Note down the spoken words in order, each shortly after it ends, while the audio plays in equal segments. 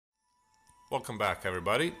Welcome back,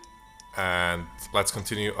 everybody, and let's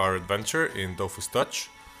continue our adventure in Dofus Touch.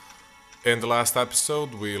 In the last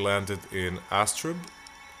episode, we landed in Astrub,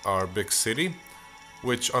 our big city,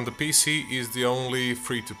 which on the PC is the only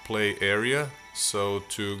free-to-play area, so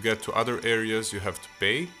to get to other areas you have to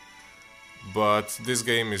pay. But this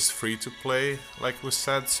game is free-to-play, like we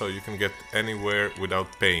said, so you can get anywhere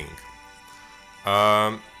without paying.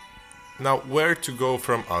 Now, where to go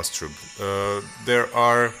from Astrub? There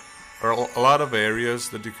are a lot of areas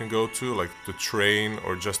that you can go to, like to train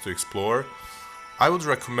or just to explore. I would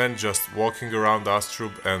recommend just walking around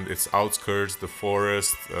Astrub and its outskirts, the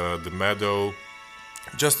forest, the meadow,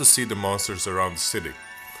 just to see the monsters around the city.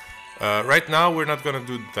 Right now we're not gonna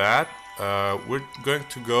do that. We're going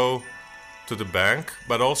to go to the bank,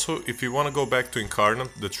 but also if you want to go back to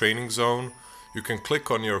Incarnate, the training zone, you can click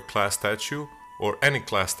on your class statue or any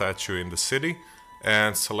class statue in the city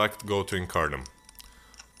and select go to Incarnate.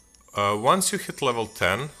 Once you hit level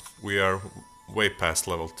 10, we are way past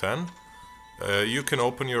level 10, you can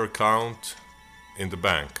open your account in the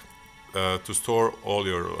bank to store all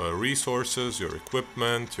your resources, your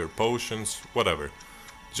equipment, your potions, whatever.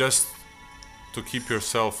 Just to keep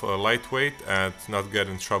yourself lightweight and not get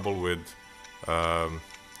in trouble with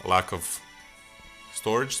lack of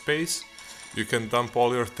storage space. You can dump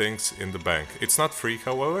all your things in the bank. It's not free,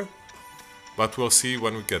 however, but we'll see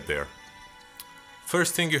when we get there.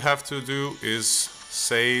 First thing you have to do is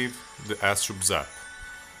save the Astrub Zap.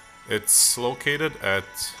 It's located at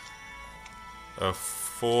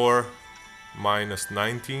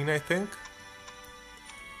 4-19, I think.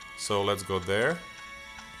 So let's go there.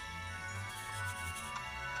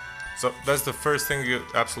 So that's the first thing you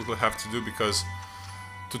absolutely have to do, because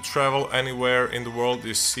to travel anywhere in the world,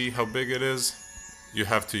 you see how big it is, you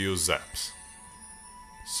have to use zaps.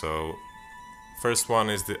 So first one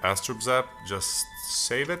is the Astrub Zap, just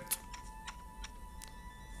save it.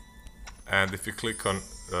 And if you click on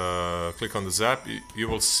the zap, you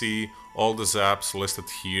will see all the zaps listed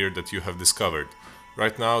here that you have discovered.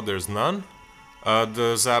 Right now there's none.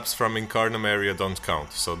 The zaps from Incarnate area don't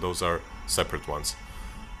count, so those are separate ones.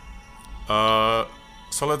 So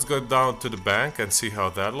let's go down to the bank and see how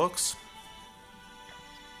that looks.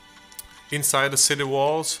 Inside the city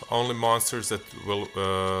walls, only monsters that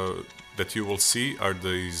you will see are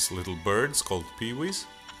these little birds called peewees,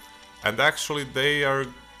 and actually they are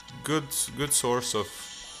good source of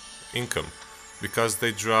income because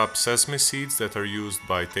they drop sesame seeds that are used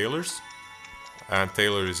by tailors, and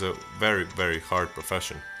tailor is a very hard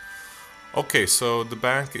profession. Okay, so the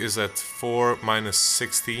bank is at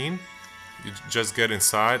 4-16. You just get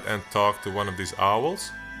inside and talk to one of these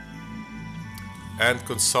owls and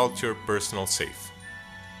consult your personal safe.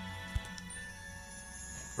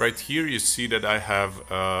 Right here you see that I have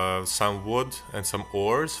some wood and some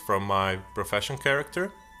ores from my profession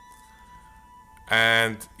character,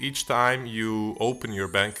 and each time you open your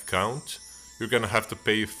bank account you're gonna have to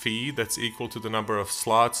pay a fee that's equal to the number of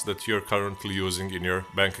slots that you're currently using in your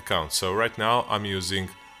bank account. So right now I'm using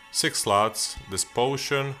 6 slots, this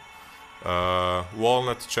potion,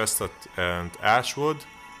 walnut, chestnut and ashwood,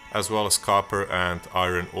 as well as copper and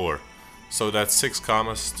iron ore. So that's 6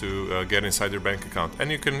 commas to get inside your bank account,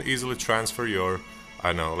 and you can easily transfer your,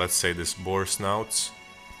 I don't know, let's say this boar snouts,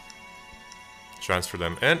 transfer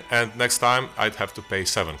them in, and next time I'd have to pay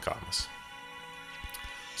 7 commas.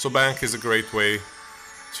 So bank is a great way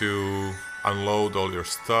to unload all your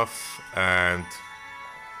stuff and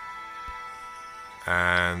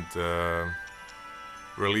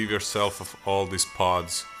relieve yourself of all these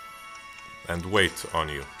pods and weight on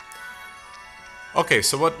you. Okay,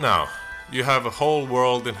 so what now? You have a whole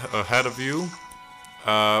world ahead of you,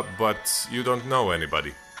 but you don't know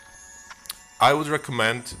anybody. I would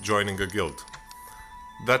recommend joining a guild.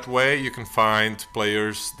 That way you can find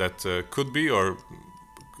players that could be or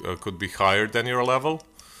could be higher than your level,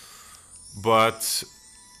 but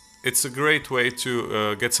it's a great way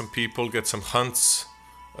to get some people, get some hunts,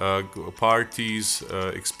 parties,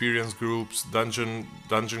 experience groups, dungeon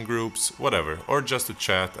groups, whatever, or just to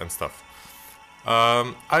chat and stuff.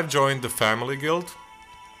 I've joined the family guild.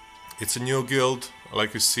 It's a new guild,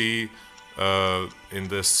 like you see in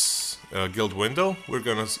this guild window. We're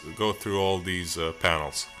gonna go through all these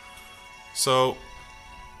panels. So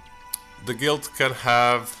the guild can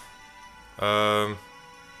have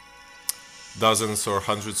dozens or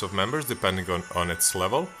hundreds of members depending on its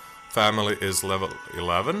level. Family is level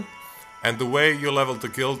 11, and the way you level the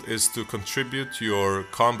guild is to contribute your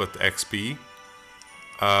combat XP.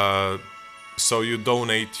 So you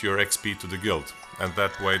donate your XP to the guild, and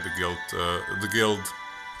that way the guild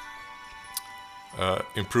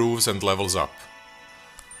improves and levels up.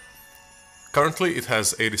 Currently it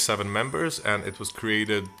has 87 members and it was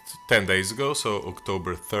created 10 days ago, so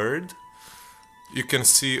October 3rd. You can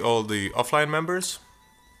see all the offline members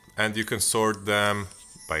and you can sort them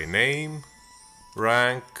by name,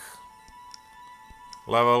 rank,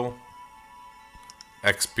 level,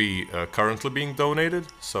 XP currently being donated,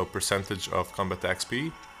 so percentage of combat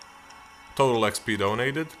XP, total XP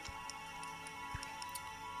donated.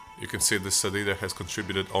 You can see this leader has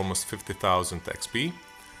contributed almost 50,000 XP,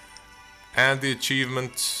 and the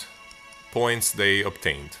achievement points they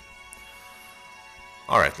obtained.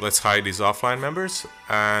 Alright, let's hide these offline members,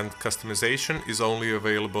 and customization is only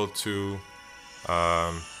available to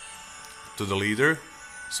the leader,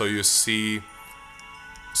 so you see,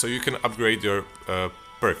 so you can upgrade your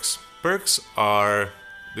perks. Perks are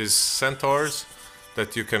these centaurs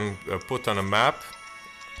that you can put on a map,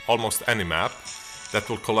 almost any map, that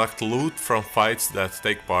will collect loot from fights that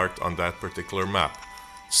take part on that particular map.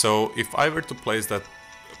 So if I were to place that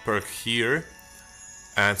perk here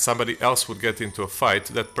and somebody else would get into a fight,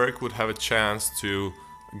 that perk would have a chance to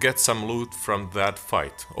get some loot from that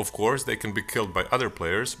fight. Of course, they can be killed by other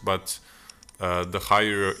players, but the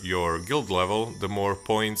higher your guild level, the more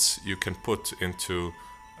points you can put into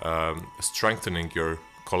strengthening your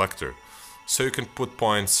collector. So you can put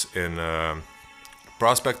points in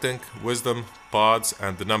prospecting, wisdom, pods,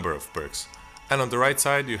 and the number of perks. And on the right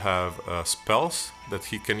side you have spells that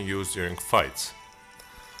he can use during fights.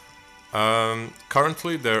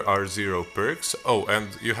 Currently there are 0 perks. Oh, and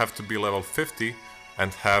you have to be level 50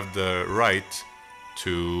 and have the right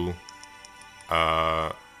to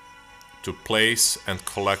place and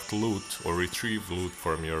collect loot or retrieve loot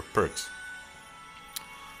from your perks.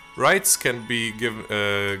 Rights can be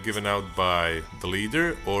given out by the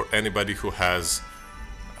leader or anybody who has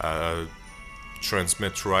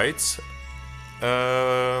transmit rights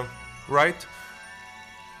right.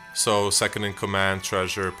 So second in command,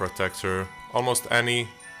 treasure, protector, almost any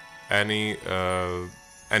rank.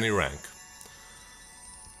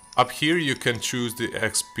 Up here you can choose the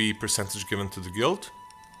XP percentage given to the guild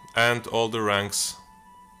and all the ranks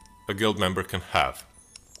a guild member can have.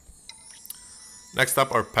 Next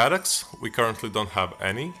up are paddocks. We currently don't have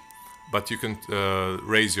any, but you can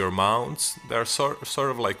raise your mounts. They're sort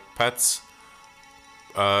of like pets.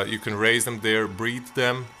 You can raise them there, breed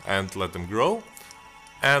them, and let them grow.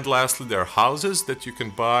 And lastly, there are houses that you can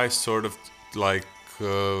buy, sort of like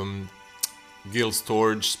guild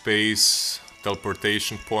storage space,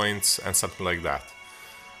 teleportation points, and something like that.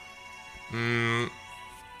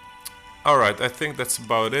 Alright, I think that's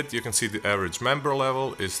about it. You can see the average member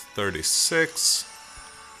level is 36,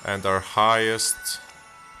 and our highest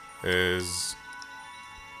is,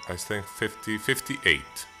 I think, 58.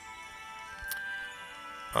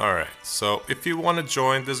 Alright, so if you want to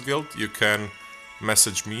join this guild, you can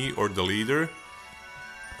message me or the leader,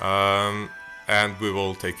 and we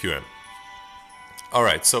will take you in.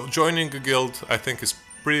 Alright, so joining a guild I think is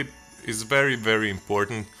very, very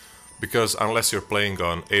important, because unless you're playing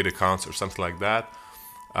on 8 accounts or something like that,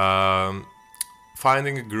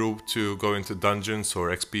 finding a group to go into dungeons or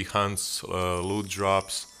XP hunts, loot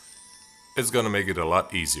drops, it's gonna make it a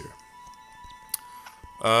lot easier.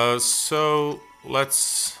 So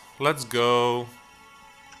let's go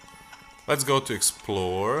to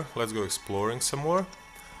explore. Let's go exploring some more.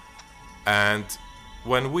 And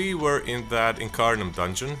when we were in that Incarnum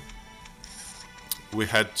dungeon, we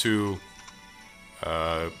had to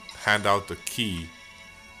hand out the key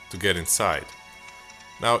to get inside.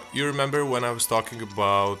 Now, you remember when I was talking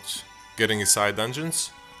about getting inside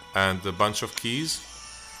dungeons and a bunch of keys?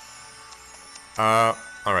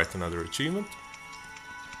 Alright, another achievement.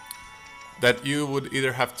 That you would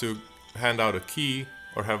either have to hand out a key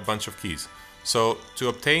or have a bunch of keys. So, to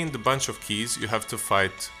obtain the bunch of keys, you have to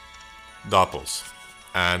fight Dopples.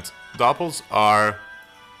 And Dopples are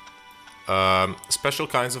special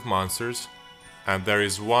kinds of monsters, and there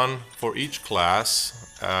is one for each class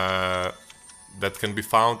that can be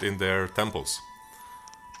found in their temples.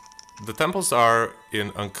 The temples are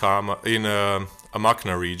in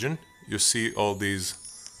Amakna region. You see all these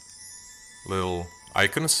little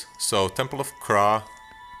icons. So Temple of Kra,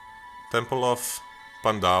 Temple of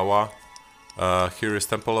Pandawa, here is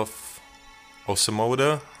Temple of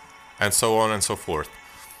Osamoda, and so on and so forth.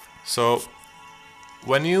 So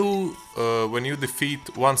when you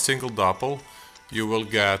defeat one single Doppel, you will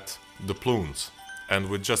get doubloons, and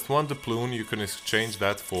with just one doubloon you can exchange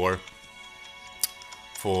that for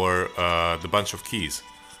the bunch of keys.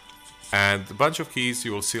 And the bunch of keys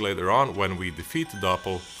you will see later on when we defeat the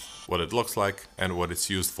Doppel, what it looks like and what it's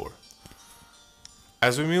used for.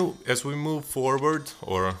 As we move forward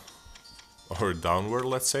or downward,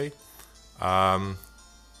 let's say,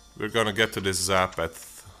 We're gonna get to this zap at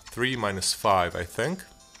 3 minus 5, I think.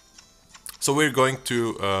 So we're going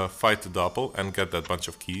to fight the Doppel and get that bunch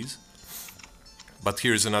of keys. But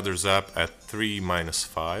here's another zap at 3 minus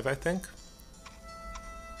 5, I think.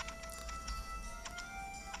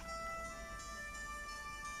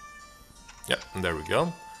 Yeah, and there we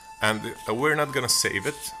go. And we're not gonna save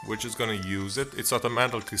it, we're just gonna use it. It's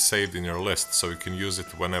automatically saved in your list, so you can use it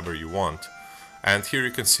whenever you want. And here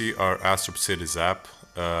you can see our Astrub City zap.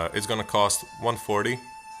 It's gonna cost 140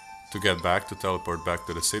 to get back, to teleport back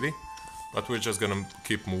to the city. But we're just gonna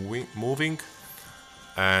keep moving.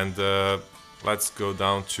 And let's go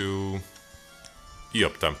down to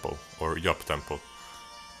Eop Temple, or Yop Temple.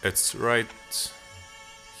 It's right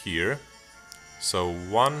here. So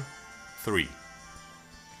 1, 3.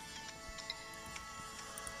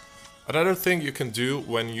 Another thing you can do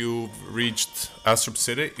when you've reached Astrub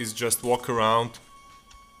City is just walk around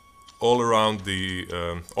all around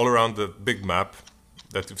the big map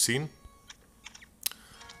that you've seen,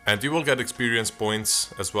 and you will get experience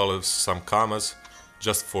points as well as some kamas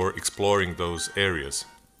just for exploring those areas.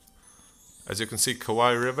 As you can see,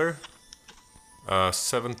 Kauai River,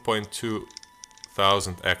 7.2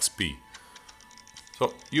 thousand XP.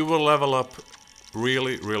 So you will level up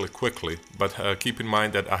really quickly, but keep in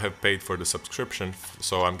mind that I have paid for the subscription,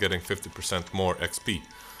 so I'm getting 50% more XP.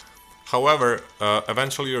 However,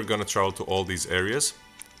 eventually you're gonna travel to all these areas,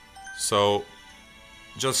 so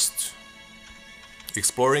just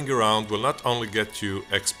exploring around will not only get you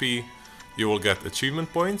XP, you will get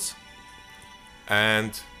achievement points,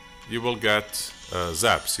 and you will get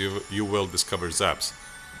zaps. You will discover zaps.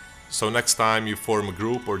 So next time you form a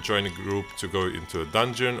group or join a group to go into a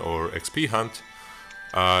dungeon or XP hunt,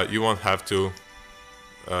 you won't have to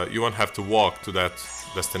walk to that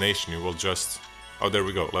destination. You will just, oh, there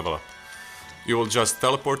we go, level up. You will just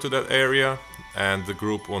teleport to that area, and the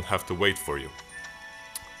group won't have to wait for you.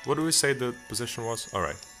 What do we say the position was? All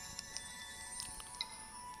right,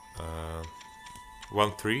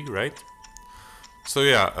 1-3, right? So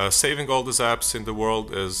yeah, saving all the zaps in the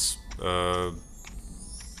world is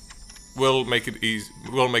will make it easy.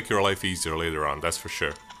 Will make your life easier later on. That's for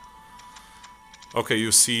sure. Okay,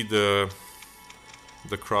 you see the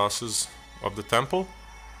crosses of the temple,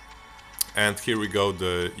 and here we go,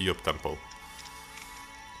 the Eop Temple.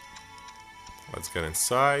 Let's get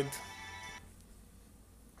inside.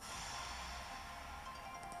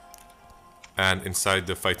 And inside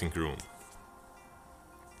the fighting room.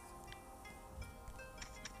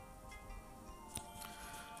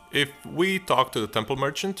 If we talk to the temple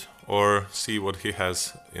merchant or see what he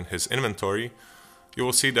has in his inventory, you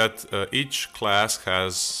will see that each class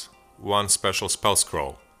has one special spell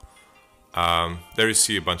scroll. There you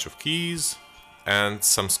see a bunch of keys and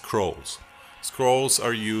some scrolls. Scrolls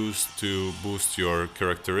are used to boost your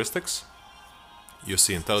characteristics. You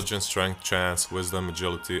see intelligence, strength, chance, wisdom,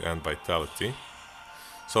 agility, and vitality.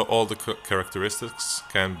 So all the characteristics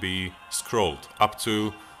can be scrolled up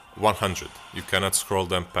to 100. You cannot scroll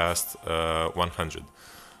them past 100.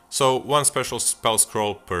 So one special spell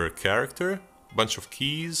scroll per character, bunch of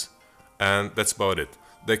keys, and that's about it.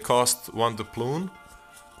 They cost 1 doubloon,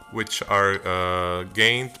 which are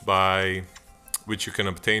gained by, which you can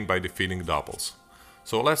obtain by defeating Dopples.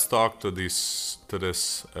 So let's talk to this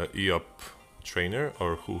Eop trainer,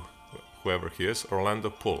 or whoever he is,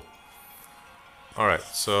 Orlando Pull. Alright,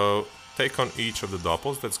 so take on each of the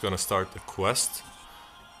Dopples. That's gonna start a quest,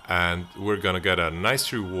 and we're gonna get a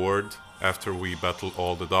nice reward after we battle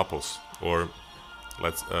all the Dopples, or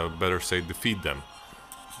let's better say defeat them,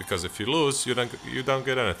 because if you lose, you don't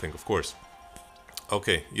get anything, of course.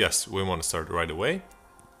 Okay, yes, we want to start right away,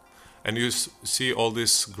 and you see all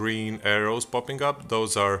these green arrows popping up.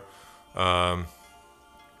 Those are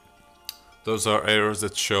arrows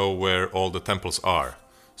that show where all the temples are,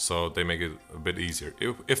 so they make it a bit easier.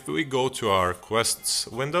 If we go to our quests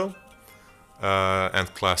window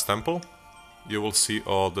and class temple, you will see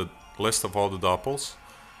all the list of all the Dopples,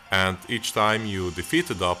 and each time you defeat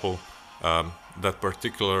a Doppel, that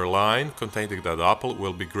particular line containing that Doppel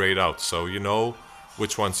will be grayed out, so you know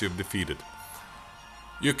which ones you've defeated.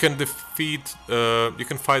 You can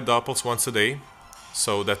fight Doppels once a day,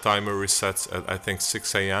 so that timer resets at I think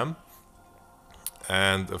 6 AM.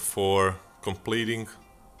 And for completing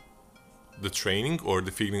the training or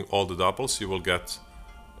defeating all the Doppels, you will get,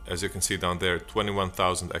 as you can see down there,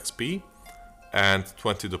 21,000 XP and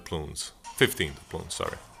 20 doubloons. 15 doubloons,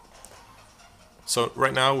 sorry. So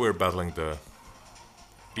right now we're battling the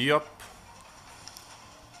Eop,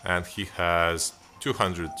 and he has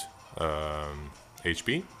 200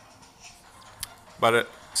 HP. But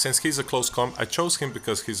since he's a I chose him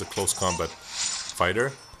because he's a close combat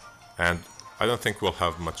fighter, and I don't think we'll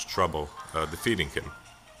have much trouble defeating him.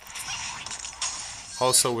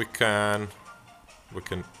 Also, we can,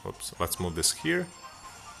 oops, let's move this here.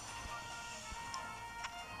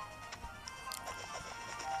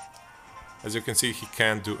 As you can see, he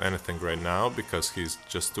can't do anything right now because he's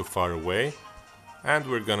just too far away. And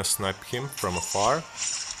we're gonna snipe him from afar.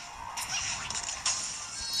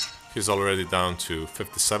 He's already down to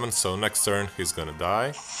 57, so next turn he's gonna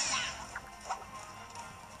die.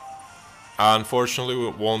 Unfortunately, we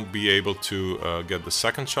won't be able to get the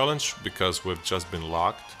second challenge because we've just been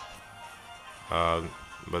locked.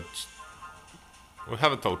 But we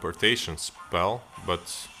have a teleportation spell,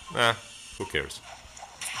 but who cares?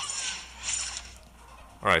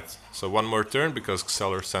 Alright, so one more turn because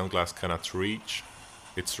Stellar Sandglass cannot reach.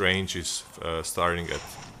 Its range is starting at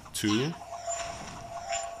 2.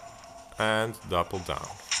 And double down.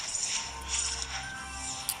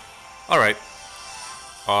 Alright,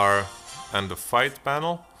 our end of fight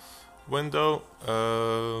panel window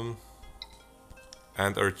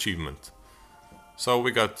and our achievement. So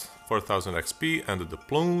we got 4000 XP and a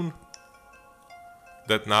doubloon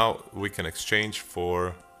that now we can exchange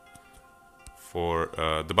for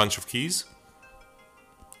the bunch of keys.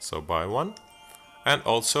 So buy one. And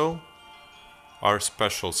also our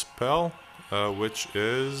special spell, which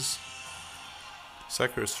is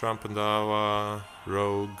Securis Trampandawa,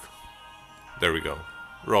 Rogue. There we go.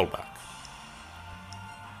 Rollback.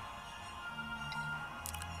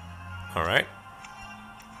 Alright.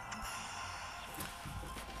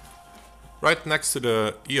 Right next to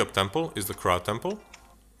the Eop Temple is the Kra Temple.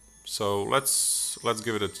 So let's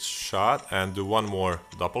give it a shot and do one more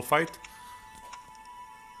Doppel fight.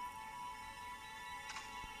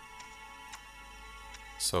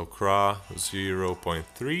 So Kra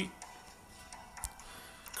 0.3.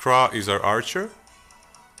 Kra is our archer,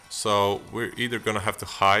 so we're either gonna have to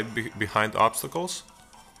hide behind obstacles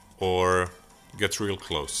or get real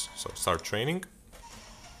close. So start training.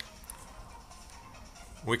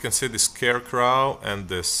 We can see this scarecrow and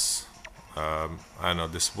this I don't know,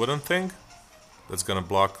 this wooden thing that's gonna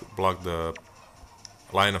block the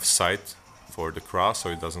line of sight for the Kra so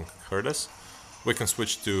it doesn't hurt us. We can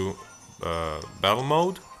switch to battle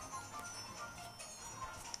mode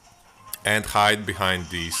and hide behind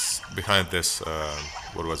this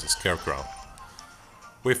what was it, scarecrow.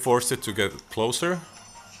 We forced it to get closer,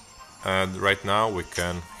 and right now we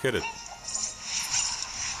can hit it.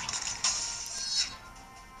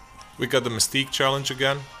 We got the Mystique challenge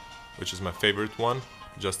again, which is my favorite one.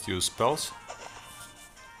 Just use spells.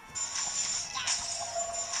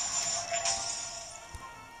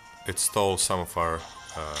 It stole some of our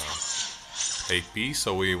AP,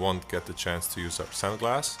 so we won't get the chance to use our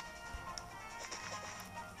Sandglass.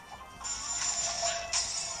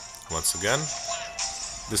 Once again,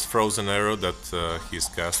 this frozen arrow that he's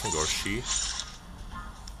casting, or she,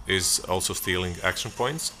 is also stealing action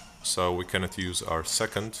points, so we cannot use our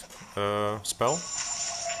second spell.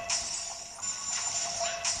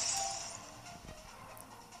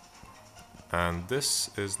 And this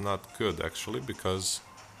is not good actually, because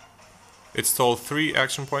it stole 3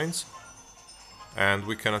 action points and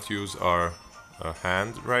we cannot use our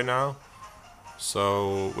hand right now,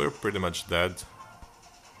 so we're pretty much dead.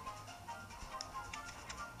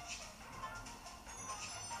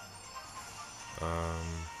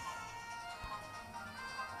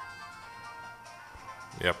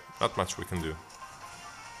 Yep, not much we can do.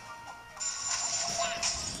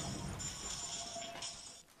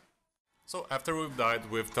 So after we've died,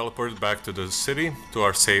 we've teleported back to the city, to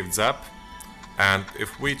our saved zap. And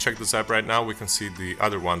if we check the zap right now, we can see the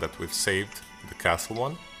other one that we've saved, the castle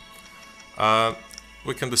one.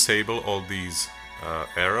 We can disable all these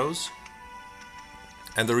arrows.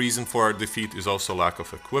 And the reason for our defeat is also lack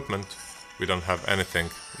of equipment. We don't have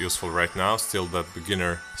anything useful right now, still that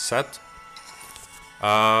beginner set.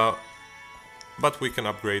 But we can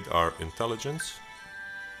upgrade our intelligence.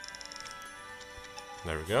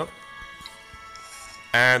 There we go.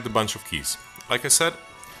 And a bunch of keys. Like I said,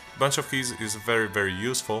 a bunch of keys is very, very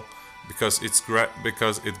useful because it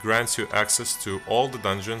grants you access to all the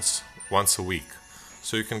dungeons once a week.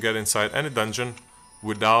 So you can get inside any dungeon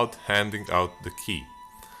without handing out the key.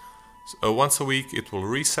 So, once a week it will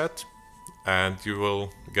reset and you will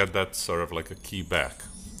get that sort of like a key back.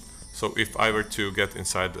 So if I were to get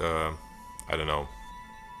inside, I don't know,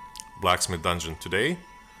 blacksmith dungeon today,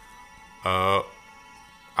 I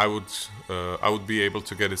would be able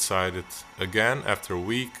to get inside it again after a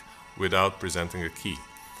week without presenting a key.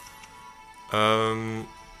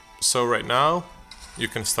 So right now you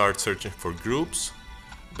can start searching for groups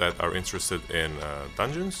that are interested in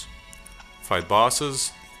dungeons, fight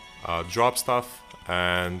bosses, drop stuff,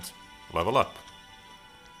 and level up.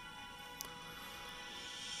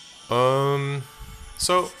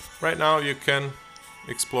 So right now you can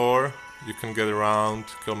explore, you can get around,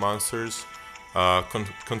 kill monsters,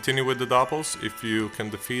 continue with the Dopples if you can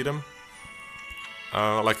defeat them.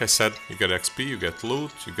 Like I said, you get XP, you get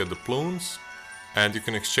loot, you get doubloons, and you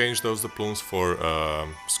can exchange those doubloons for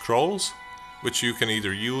scrolls, which you can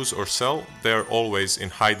either use or sell. They're always in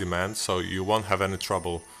high demand, so you won't have any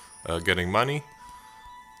trouble getting money.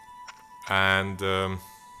 And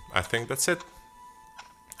I think that's it.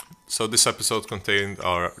 So this episode contained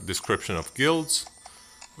our description of guilds.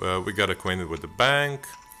 We got acquainted with the bank.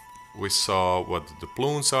 We saw what the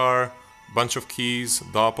doubloons are, bunch of keys,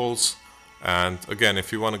 Dopples, and again,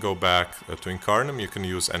 if you want to go back to Incarnum, you can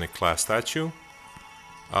use any class statue.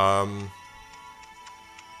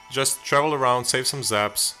 Just travel around, save some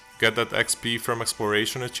zaps, get that XP from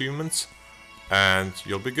exploration achievements, and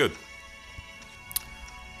you'll be good.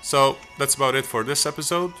 So that's about it for this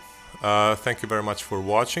episode. Thank you very much for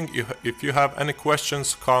watching. If you have any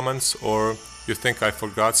questions, comments, or you think I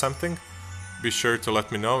forgot something, be sure to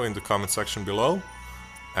let me know in the comment section below,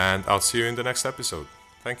 and I'll see you in the next episode.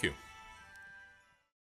 Thank you.